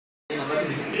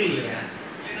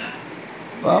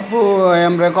Babu, I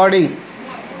am recording.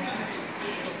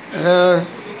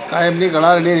 Kaibni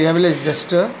Kala Ready Village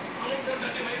just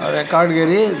record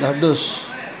geri Dhaddus.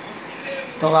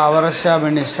 To Avarasya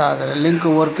Benisa, the link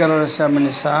worker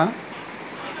Benisa.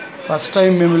 First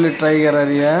time we will try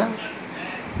Gararia.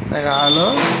 Like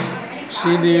hello,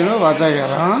 see the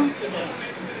Vatagara.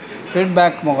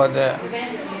 Feedback Mogade.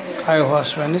 I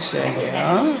was when is saying,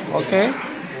 okay?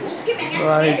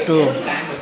 Right too.